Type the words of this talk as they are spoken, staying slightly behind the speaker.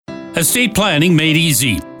Estate planning made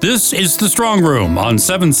easy. This is The Strong Room on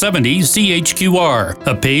 770 CHQR,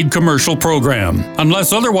 a paid commercial program.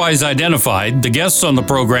 Unless otherwise identified, the guests on the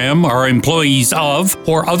program are employees of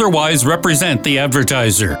or otherwise represent the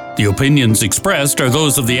advertiser. The opinions expressed are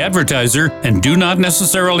those of the advertiser and do not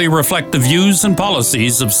necessarily reflect the views and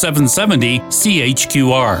policies of 770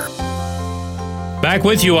 CHQR. Back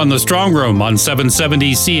with you on The Strong Room on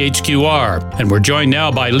 770 CHQR, and we're joined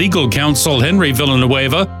now by legal counsel Henry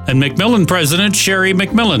Villanueva and Macmillan President Sherry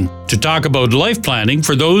Macmillan to talk about life planning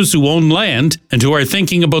for those who own land and who are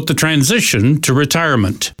thinking about the transition to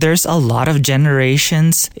retirement. There's a lot of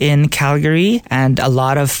generations in Calgary and a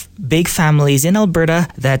lot of big families in Alberta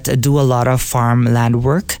that do a lot of farmland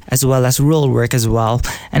work as well as rural work as well.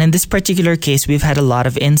 And in this particular case, we've had a lot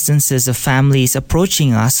of instances of families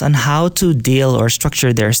approaching us on how to deal or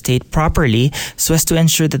structure their estate properly so as to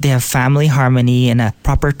ensure that they have family harmony and a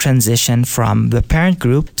proper transition from the parent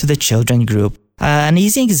group to the children group. An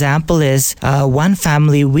easy example is one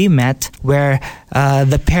family we met where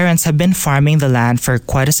the parents have been farming the land for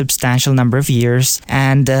quite a substantial number of years,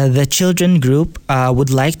 and the children group would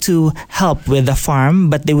like to help with the farm,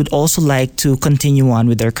 but they would also like to continue on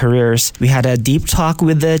with their careers. We had a deep talk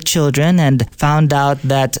with the children and found out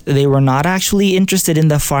that they were not actually interested in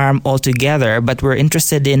the farm altogether, but were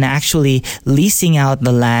interested in actually leasing out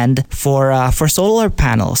the land for solar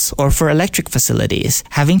panels or for electric facilities.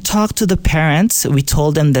 Having talked to the parents, we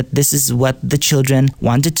told them that this is what the children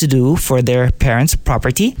wanted to do for their parents'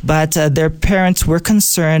 property, but their parents were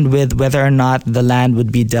concerned with whether or not the land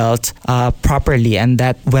would be dealt properly and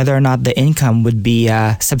that whether or not the income would be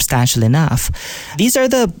substantial enough. These are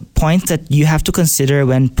the points that you have to consider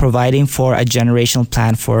when providing for a generational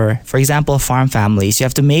plan for example, farm families. You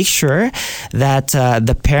have to make sure that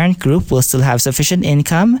the parent group will still have sufficient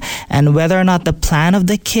income and whether or not the plan of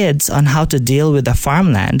the kids on how to deal with the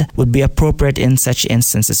farmland would be appropriate in such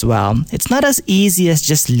instance as well. It's not as easy as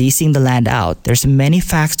just leasing the land out. There's many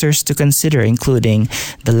factors to consider, including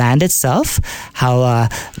the land itself, how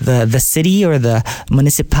the city or the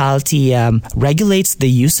municipality regulates the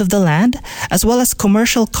use of the land, as well as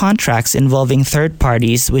commercial contracts involving third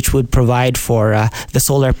parties which would provide for the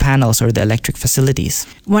solar panels or the electric facilities.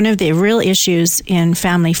 One of the real issues in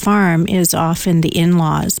family farm is often the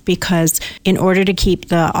in-laws, because in order to keep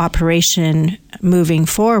the operation moving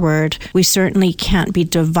forward, we certainly can't be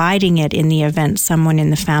dividing it in the event someone in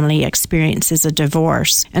the family experiences a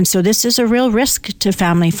divorce. And so this is a real risk to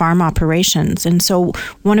family farm operations. And so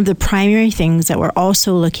one of the primary things that we're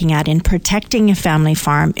also looking at in protecting a family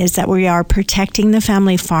farm is that we are protecting the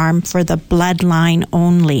family farm for the bloodline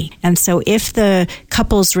only. And so if the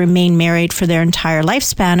couples remain married for their entire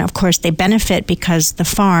lifespan, of course they benefit because the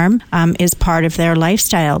farm is part of their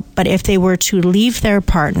lifestyle. But if they were to leave their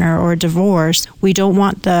partner or divorce, we don't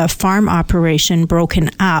want the farm operation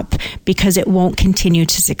broken up because it won't continue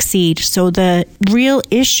to succeed. So the real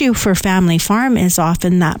issue for family farm is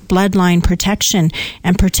often that bloodline protection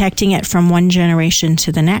and protecting it from one generation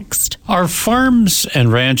to the next. Are farms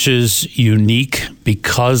and ranches unique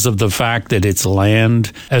because of the fact that it's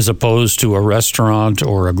land as opposed to a restaurant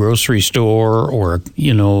or a grocery store or,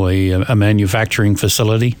 a manufacturing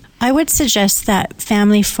facility? I would suggest that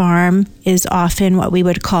family farm is often what we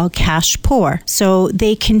would call cash poor. So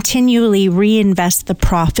they continually reinvest the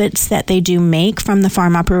profits that they do make from the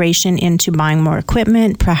farm operation into buying more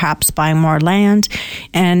equipment, perhaps buying more land,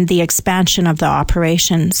 and the expansion of the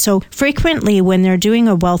operation. So frequently when they're doing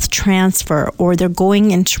a wealth transfer or they're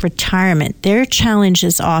going into retirement, their challenge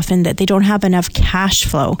is often that they don't have enough cash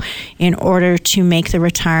flow in order to make the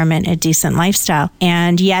retirement a decent lifestyle.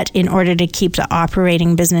 And yet, in order to keep the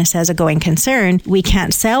operating business as a going concern, we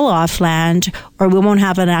can't sell off land or we won't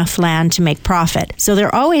have enough land to make profit. So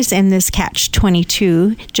they're always in this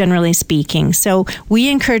catch-22, generally speaking. So we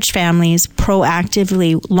encourage families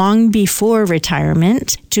proactively, long before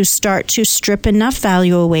retirement, to start to strip enough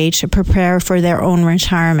value away to prepare for their own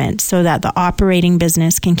retirement so that the operating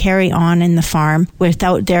business can carry on in the farm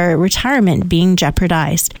without their retirement being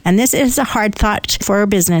jeopardized. And this is a hard thought for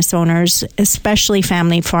business owners, especially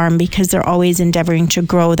family farm, because they're always endeavoring to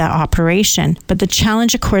grow that operation. But the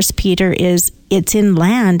challenge, of course, Peter, is it's in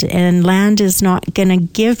land, and land is not going to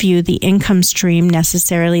give you the income stream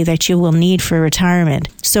necessarily that you will need for retirement.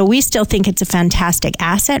 So we still think it's a fantastic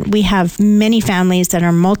asset. We have many families that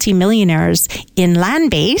are multimillionaires in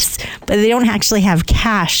land base, but they don't actually have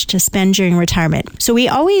cash to spend during retirement. So we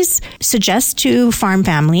always suggest to farm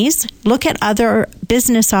families, look at other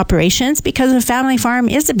business operations, because a family farm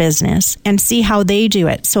is a business, and see how they do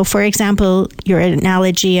it. So for example, your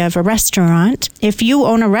analogy of a restaurant, if you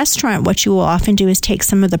own a restaurant, what you will often often do is take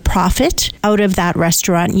some of the profit out of that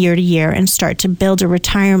restaurant year to year and start to build a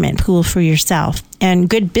retirement pool for yourself. And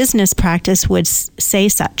good business practice would say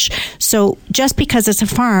such. So just because it's a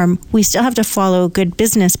farm, we still have to follow good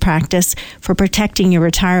business practice for protecting your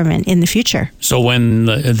retirement in the future. So when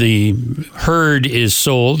the herd is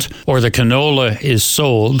sold or the canola is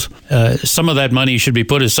sold, some of that money should be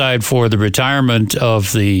put aside for the retirement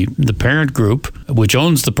of the parent group, which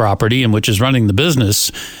owns the property and which is running the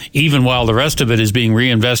business, even while the rest of it is being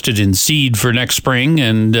reinvested in seed for next spring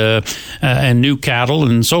and new cattle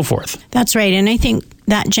and so forth. That's right. And I think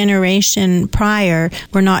that generation prior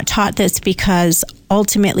were not taught this because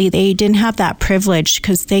ultimately they didn't have that privilege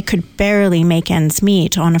because they could barely make ends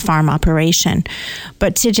meet on a farm operation.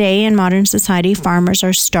 But today in modern society, farmers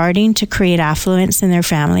are starting to create affluence in their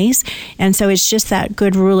families. And so it's just that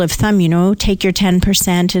good rule of thumb, take your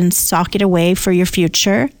 10% and sock it away for your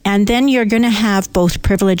future. And then you're going to have both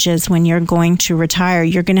privileges when you're going to retire.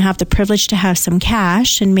 You're going to have the privilege to have some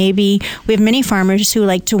cash. And maybe we have many farmers who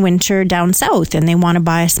like to winter down south and they want to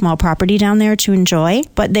buy a small property down there to enjoy,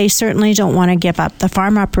 but they certainly don't want to give up the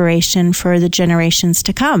farm operation for the generations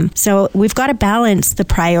to come. So we've got to balance the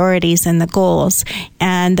priorities and the goals,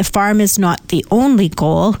 and the farm is not the only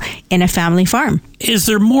goal in a family farm. Is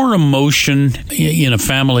there more emotion in a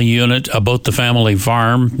family unit about the family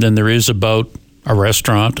farm than there is about a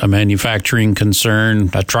restaurant, a manufacturing concern,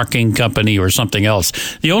 a trucking company, or something else?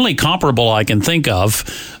 The only comparable I can think of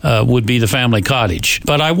would be the family cottage.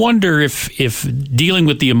 But I wonder if dealing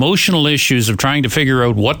with the emotional issues of trying to figure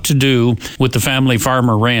out what to do with the family farm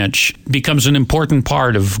or ranch becomes an important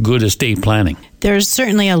part of good estate planning. There's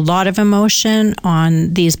certainly a lot of emotion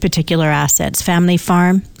on these particular assets, family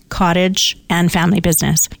farm, cottage, and family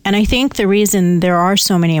business. And I think the reason there are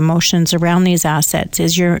so many emotions around these assets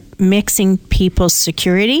is you're mixing people's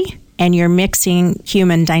security and you're mixing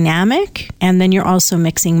human dynamic, and then you're also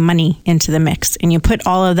mixing money into the mix. And you put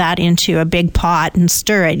all of that into a big pot and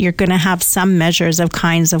stir it, you're going to have some measures of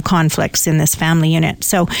kinds of conflicts in this family unit.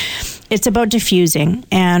 So it's about diffusing.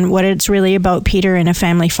 And what it's really about, Peter, in a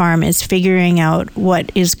family farm is figuring out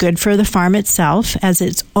what is good for the farm itself as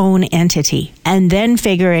its own entity, and then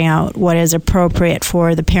figuring out what is appropriate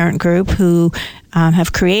for the parent group who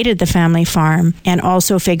have created the family farm, and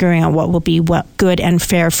also figuring out what will be good and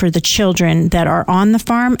fair for the children that are on the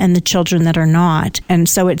farm and the children that are not. And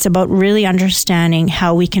so it's about really understanding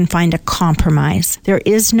how we can find a compromise. There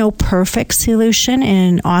is no perfect solution,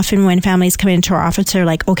 and often when families come into our office, they're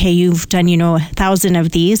like, okay, you've done, 1,000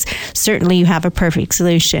 of these. Certainly you have a perfect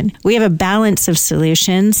solution. We have a balance of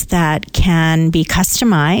solutions that can be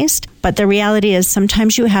customized, but the reality is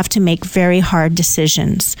sometimes you have to make very hard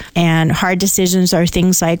decisions. And hard decisions are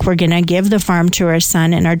things like, we're going to give the farm to our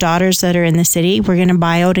son, and our daughters that are in the city, we're going to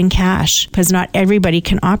buy out in cash, because not everybody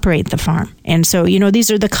can operate the farm. And so, these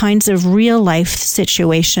are the kinds of real life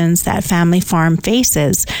situations that family farm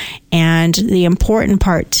faces. And the important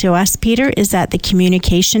part to us, Peter, is that the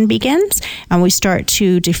communication begins and we start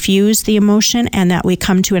to diffuse the emotion, and that we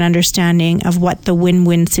come to an understanding of what the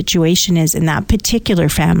win-win situation is in that particular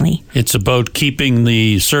family. It's about keeping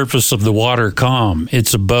the surface of the water calm.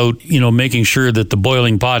 It's about, making sure that the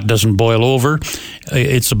boiling pot doesn't boil over.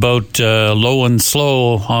 It's about low and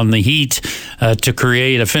slow on the heat to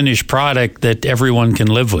create a finished product that everyone can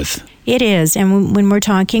live with. It is. And when we're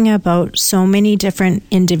talking about so many different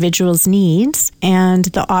individuals' needs and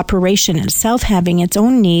the operation itself having its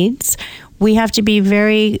own needs, we have to be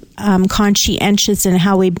very conscientious in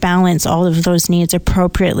how we balance all of those needs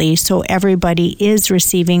appropriately so everybody is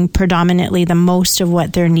receiving predominantly the most of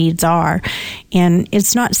what their needs are. And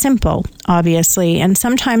it's not simple, obviously, and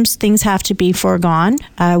sometimes things have to be foregone.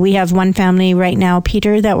 We have one family right now,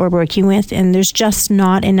 Peter, that we're working with, and there's just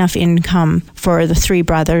not enough income for the three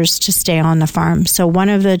brothers to stay on the farm. So one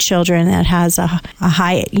of the children that has a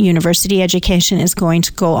high university education is going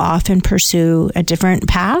to go off and pursue a different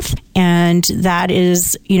path. And that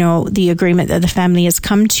is, the agreement that the family has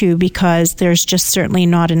come to, because there's just certainly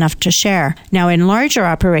not enough to share. Now, in larger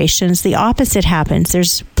operations, the opposite happens.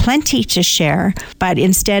 There's plenty to share, but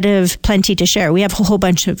instead of plenty to share, we have a whole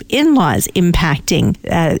bunch of in-laws impacting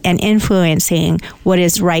and influencing what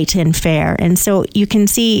is right and fair. And so you can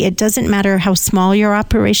see it doesn't matter how small your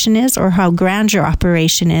operation is or how grand your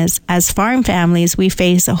operation is. As farm families, we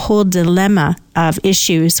face a whole dilemma of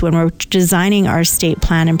issues when we're designing our estate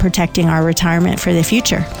plan and protecting our retirement for the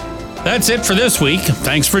future. That's it for this week.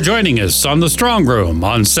 Thanks for joining us on The Strong Room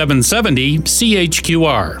on 770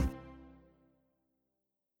 CHQR.